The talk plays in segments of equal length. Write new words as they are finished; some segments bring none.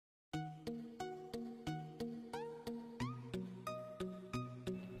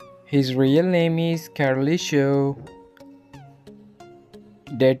His real name is Kirletio.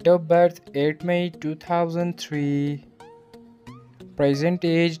 Date of birth 8 May 2003. Present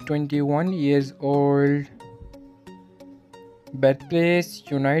age 21 years old. Birthplace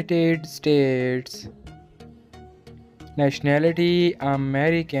United States. Nationality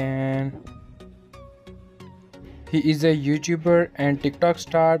American. He is a YouTuber and TikTok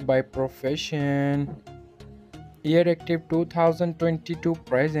star by profession. Year active 2022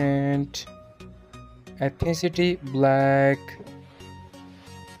 present. Ethnicity black.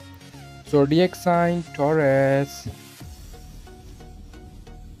 Zodiac sign Taurus.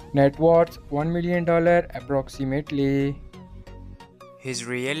 Net worth $1 million approximately. His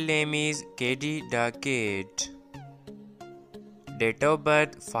real name is KD the Kid. Date of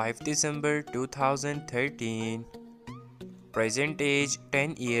birth 5 December 2013. Present age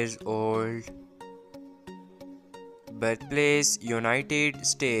 10 years old. Birthplace United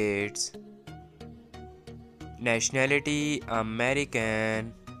States. Nationality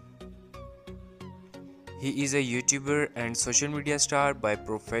American. He is a YouTuber and social media star by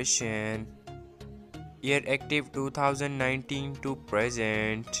profession. Year active 2019 to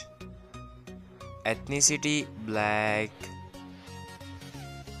present. Ethnicity black.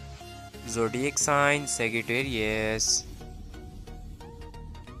 Zodiac sign Sagittarius.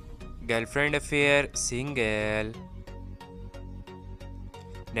 Girlfriend affair single.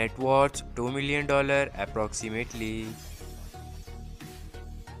 Net worth $2 million approximately.